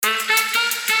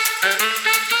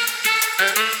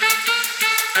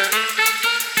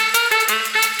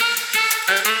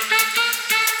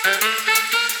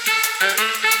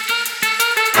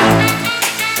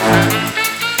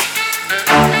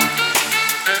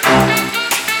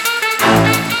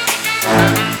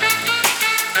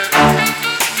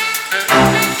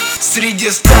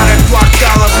Среди старых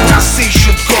кварталов нас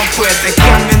ищут копы. Это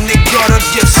каменный город,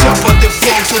 где все по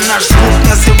дефолту. Наш звук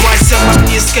называй самым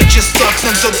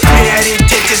низкочастотным. Тут в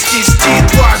приоритете снести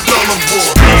твою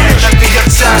голову.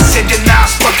 Ненавидят соседи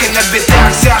нас, пока на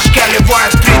битах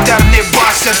зашкаливает приторный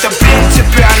бас. Это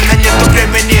принципиально, нету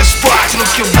времени спать.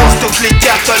 Руки в воздух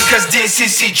летят только здесь и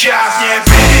сейчас. Не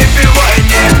перебивай,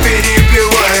 не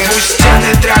перебивай. Пусть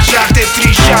стены дрожат и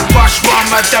трещат по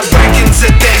швам. Это back in the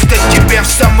days, да тебе в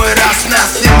самый раз.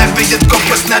 Нас ненавидят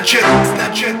копы, значит.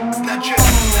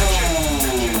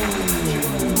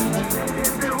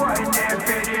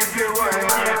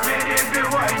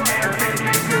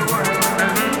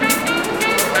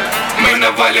 Мы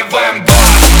наваливаем бас.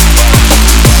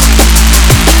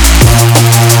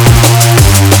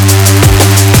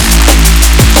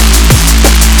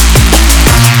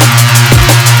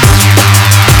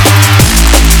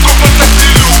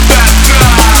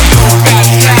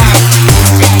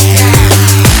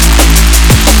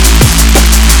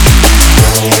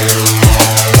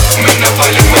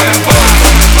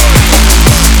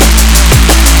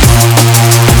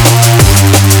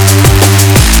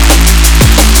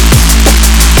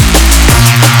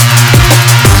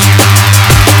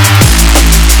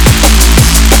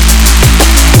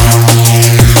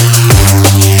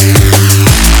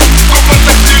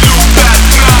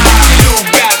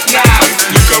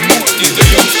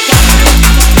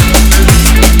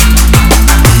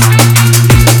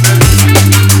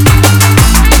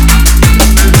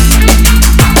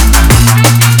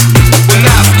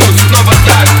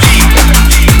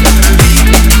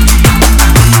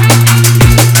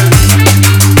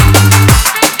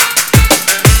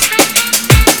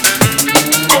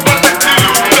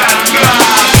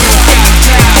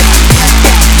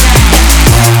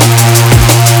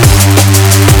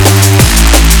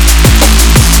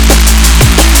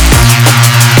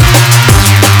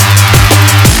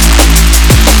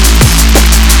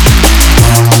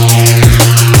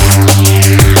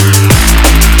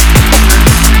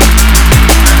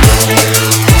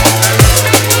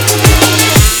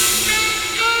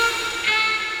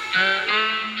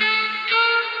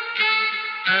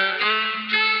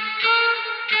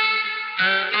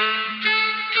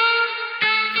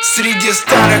 Среди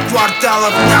старых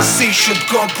кварталов нас ищут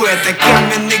копы. Это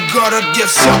каменный город, где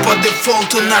все по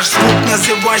дефолту. Наш звук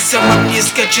называй самым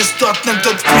низкочастотным.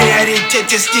 Тут в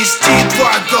приоритете снести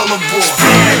твою голову.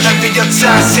 Ненавидят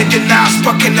соседи нас,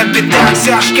 пока на битах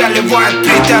зашкаливает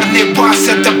приторный бас.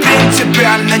 Это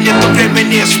принципиально, нету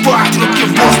времени спать. Руки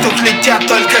в воздух летят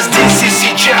только здесь и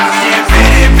сейчас. Не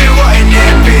перебивай,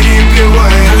 не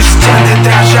перебивай. Пусть стены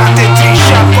дрожат и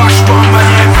трещат по швам.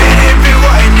 Не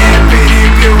перебивай, не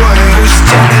перебивай. Пусть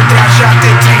стены дрожат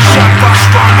и трещат по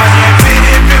швам. Не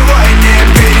перебивай, не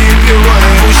перебивай.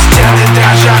 Пусть стены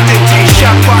дрожат и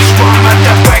трещат по швам.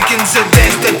 Это back in the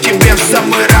days, да тебе в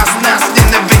самый раз. Нас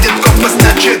ненавидят копы,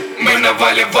 значит мы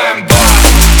наваливаем бас.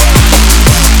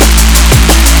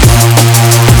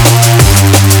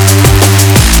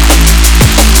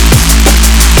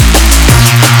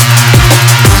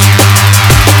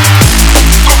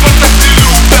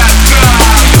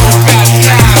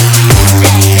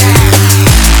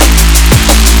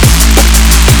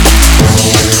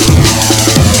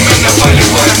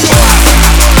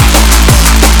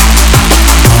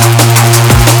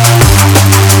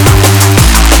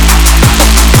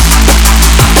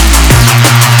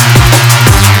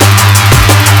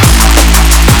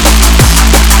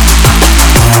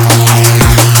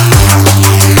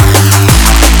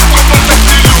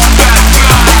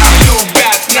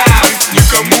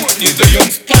 Не даем